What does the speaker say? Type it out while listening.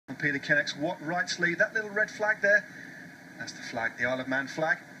Peter Kennex, what right sleeve, that little red flag there, that's the flag, the Isle of Man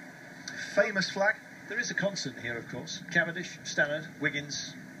flag, famous flag. There is a constant here, of course. Cavendish, Stannard,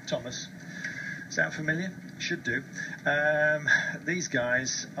 Wiggins, Thomas. Sound familiar? Should do. These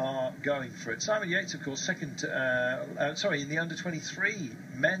guys are going for it. Simon Yates, of course, in the under-23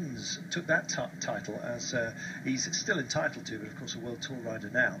 men's, took that title, as he's still entitled to, but of course a World Tour rider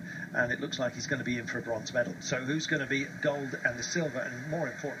now, and it looks like he's going to be in for a bronze medal. So who's going to be gold and the silver, and more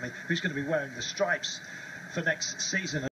importantly, who's going to be wearing the stripes for next season?